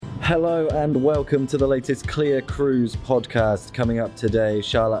Hello and welcome to the latest Clear Cruise podcast. Coming up today,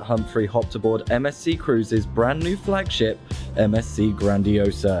 Charlotte Humphrey hopped aboard MSC Cruises' brand new flagship, MSC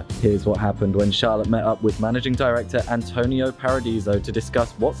Grandiosa. Here's what happened when Charlotte met up with Managing Director Antonio Paradiso to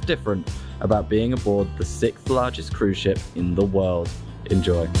discuss what's different about being aboard the 6th largest cruise ship in the world.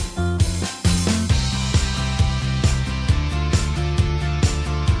 Enjoy.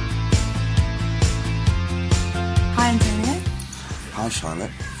 Hi Antonio. Hi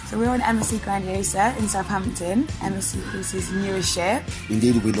Charlotte. So we're on MSC Grandiosa in Southampton, MSC Cruises' newest ship.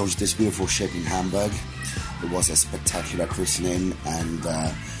 Indeed, we launched this beautiful ship in Hamburg. It was a spectacular christening, and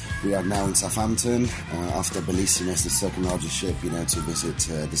we are now in Southampton after Bellissima is the second largest ship, to visit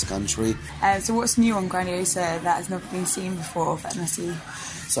this country. So what's new on Grandiosa that has never been seen before for MSC?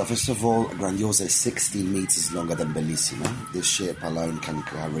 So first of all, Grandiosa is 16 metres longer than Bellissima. This ship alone can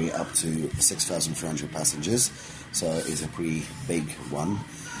carry up to 6,300 passengers, so it's a pretty big one.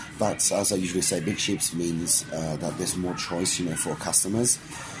 But as I usually say, big ships means that there's more choice, for customers.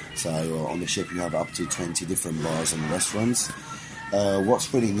 So on the ship you have up to 20 different bars and restaurants. What's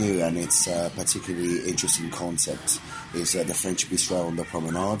pretty new, and it's a particularly interesting concept, is the French bistro on the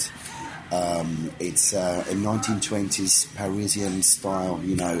promenade. It's a 1920s Parisian style,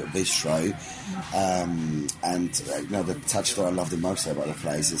 bistro. And the touch that I love the most about the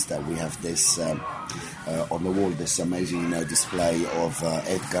place is that we have this on the wall, this amazing display of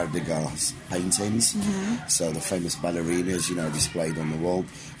Edgar Degas paintings. Mm-hmm. So the famous ballerinas, displayed on the wall,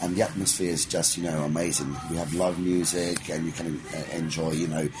 and the atmosphere is just amazing. We have live music, and you can enjoy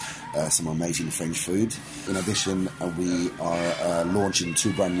some amazing French food. In addition, we are launching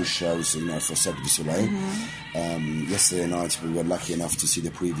 2 brand new shows for Cirque du Soleil. Mm-hmm. Yesterday night we were lucky enough to see the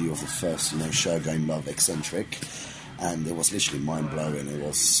preview of the first show going live, Eccentric, and it was literally mind-blowing. It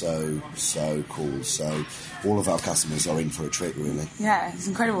was so cool. So all of our customers are in for a treat, really. Yeah, it's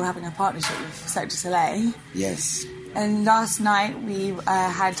incredible having a partnership with Cirque du Soleil. Yes. And last night we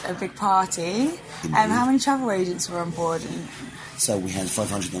had a big party. How many travel agents were on board? So we had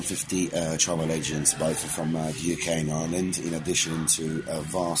 550 travel agents, both from the UK and Ireland, in addition to a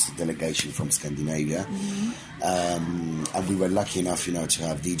vast delegation from Scandinavia. Mm-hmm. And we were lucky enough, to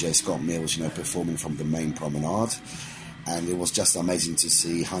have DJ Scott Mills, performing from the main promenade. And it was just amazing to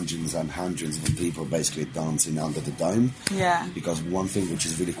see hundreds and hundreds of people basically dancing under the dome. Yeah. Because one thing which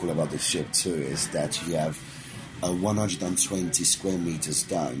is really cool about this ship too is that you have a 120 square meters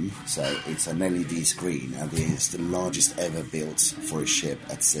dome, so it's an LED screen, and it's the largest ever built for a ship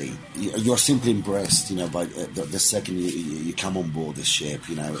at sea. You're simply impressed, by the second you come on board the ship.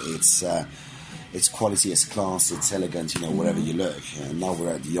 It's quality, it's class, it's elegant, wherever you look. Now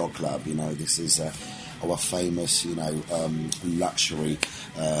we're at the Yacht Club, this is our famous, luxury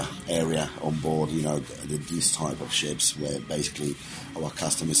area on board, these type of ships where basically our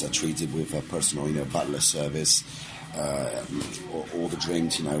customers are treated with a personal, butler service. All the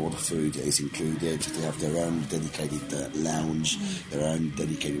drinks, all the food is included. They have their own dedicated lounge, their own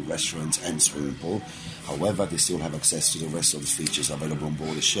dedicated restaurant and swimming pool. However, they still have access to the rest of the features available on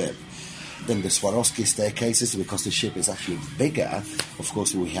board the ship. Then the Swarovski staircases, because the ship is actually bigger, of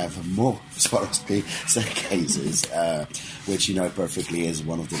course we have more Swarovski staircases, which perfectly is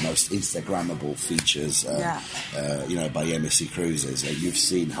one of the most Instagrammable features, by MSC Cruises. You've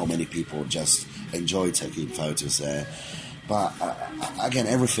seen how many people just enjoy taking photos there. But again,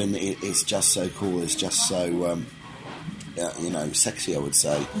 everything is just so cool. It's just so sexy, I would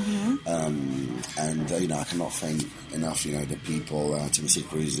say. Mm-hmm. And I cannot thank enough, the people at MSC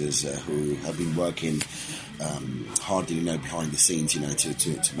Cruises who have been working hard, behind the scenes,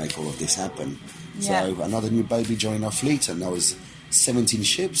 to make all of this happen. Yeah. So another new baby joining our fleet, and that was 17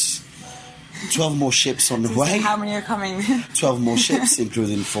 ships. 12 more ships on the way. How many are coming? 12 more ships,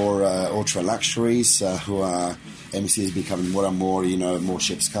 including 4 ultra luxuries who are... MSC is becoming more and more, more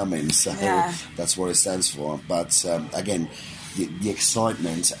ships coming. So that's what it stands for. But again, the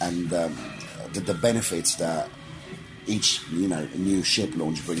excitement and the benefits that each new ship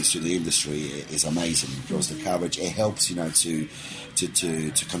launch brings to the industry is amazing, because the coverage, it helps to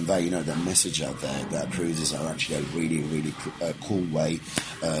convey the message out there that cruises are actually a really cool way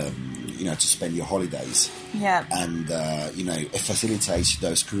to spend your holidays. Yeah. And it facilitates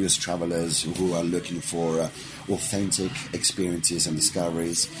those cruise travelers who are looking for authentic experiences and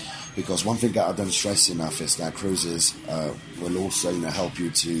discoveries. Because one thing that I don't stress enough is that cruises will also, help you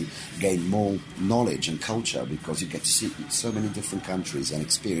to gain more knowledge and culture, because you get to see so many different countries and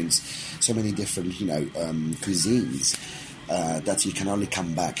experience so many different, cuisines that you can only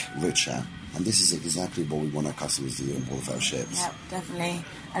come back richer. And this is exactly what we want our customers to do on board of our ships. Yeah, definitely.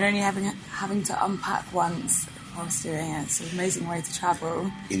 And only having to unpack once whilst doing it. It's an amazing way to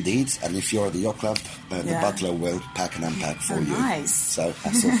travel. Indeed, and if you're at the yacht club, the butler will pack and unpack for you. Nice. So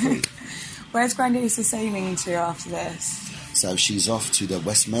hassle-free. Where's Grandiosa sailing to after this? So she's off to the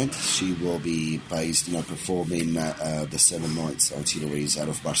West Med. She will be based, performing the 7 nights itineraries out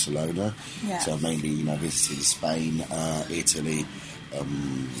of Barcelona. Yeah. So mainly, visiting Spain, Italy,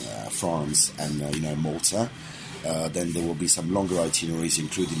 France, and Malta. Then there will be some longer itineraries,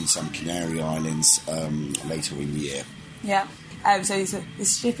 including some Canary Islands later in the year. Yeah. So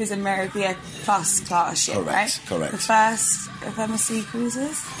this ship is a Meraviglia Plus class ship, right? Correct. The first of MSC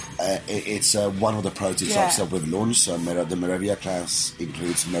cruises? It's one of the prototypes that we've launched. So the Meraviglia class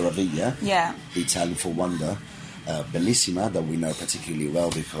includes Meraviglia, Italian for wonder, Bellissima, that we know particularly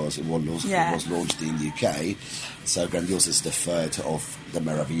well because it was launched in the UK. So Grandiosa is the third of the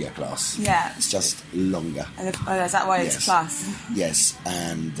Meraviglia class. Yeah. It's just longer. Is that why it's plus? Yes,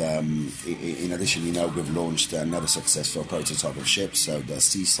 and in addition, we've launched another successful prototype of ship, so the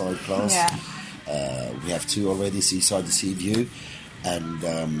Seaside class. Yeah. We have 2 already, Seaside and Seaview. And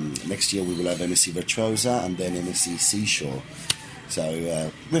next year we will have MSC Virtuosa and then MSC Seashore.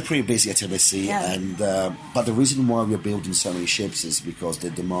 So we're pretty busy at MSC, but the reason why we're building so many ships is because the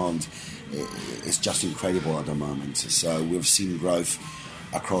demand is just incredible at the moment. So we've seen growth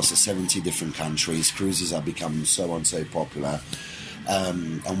across 70 different countries. Cruises are becoming so popular.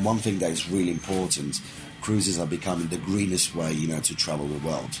 And one thing that is really important, cruises are becoming the greenest way, to travel the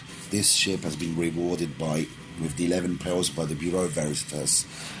world. This ship has been rewarded with the 11 pearls by the Bureau Veritas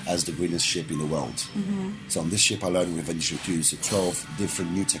as the greenest ship in the world. Mm-hmm. So on this ship alone, we've introduced 12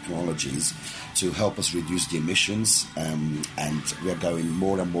 different new technologies to help us reduce the emissions, and we are going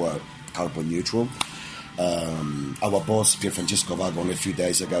more and more carbon neutral. Our boss, Pier Francesco Vago, only a few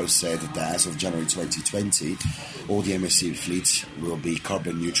days ago said that as of January 2020, all the MSC fleet will be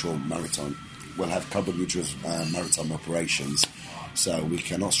carbon neutral maritime. We'll have carbon neutral maritime operations. So we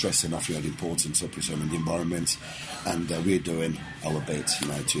cannot stress enough the importance of preserving the environment, and we're doing our bit,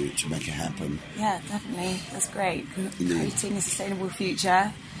 to make it happen. Yeah, definitely. That's great. Creating a sustainable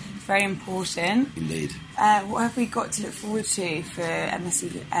future. It's very important. Indeed. What have we got to look forward to for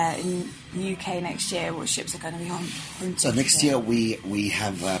MSC in the UK next year? What ships are going to be on? So next year we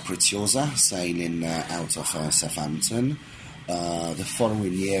have Preziosa sailing out of Southampton. The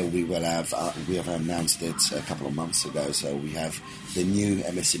following year we have announced it a couple of months ago, so we have the new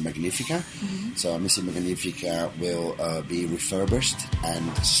MSC Magnifica. Mm-hmm. So MSC Magnifica will be refurbished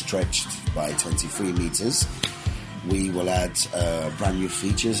and stretched by 23 meters. We will add brand new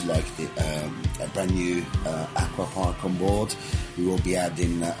features like a brand new aqua park on board. We will be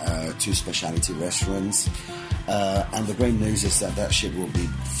adding 2 specialty restaurants. And the great news is that ship will be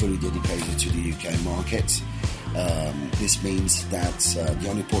fully dedicated to the UK market. This means that the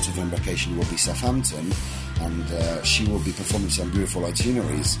only port of embarkation will be Southampton, and she will be performing some beautiful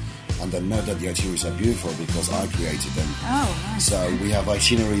itineraries. And I know that the itineraries are beautiful because I created them. Oh, nice. So we have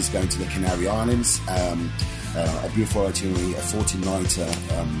itineraries going to the Canary Islands, a beautiful itinerary, a 14-nighter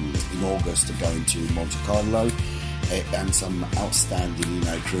in August going to Monte Carlo, and some outstanding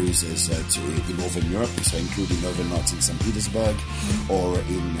cruises to Northern Europe, so including overnights in St. Petersburg or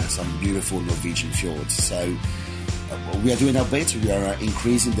in some beautiful Norwegian fjords. So we are doing our bit. We are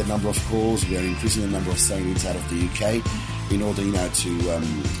increasing the number of calls. We are increasing the number of sailings out of the UK in order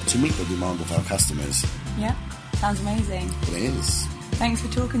to meet the demand of our customers. Yeah, sounds amazing. It is. Thanks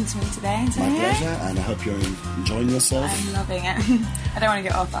for talking to me today, Antonio. My pleasure, and I hope you're enjoying yourself. I'm loving it. I don't want to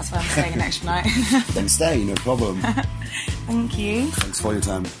get off, that's why I'm staying an extra night. Then stay, no problem. Thank you. Thanks for your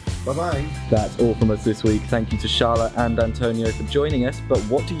time. Bye-bye. That's all from us this week. Thank you to Charlotte and Antonio for joining us. But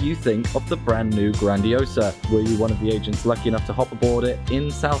what do you think of the brand new Grandiosa? Were you one of the agents lucky enough to hop aboard it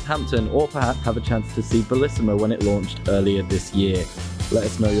in Southampton, or perhaps have a chance to see Bellissima when it launched earlier this year? Let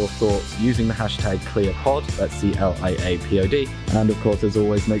us know your thoughts using the hashtag ClearPod, that's CLIAPOD. And of course, as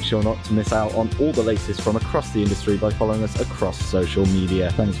always, make sure not to miss out on all the latest from across the industry by following us across social media.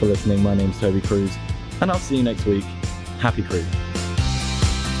 Thanks for listening. My name's Toby Cruz, and I'll see you next week. Happy cruising.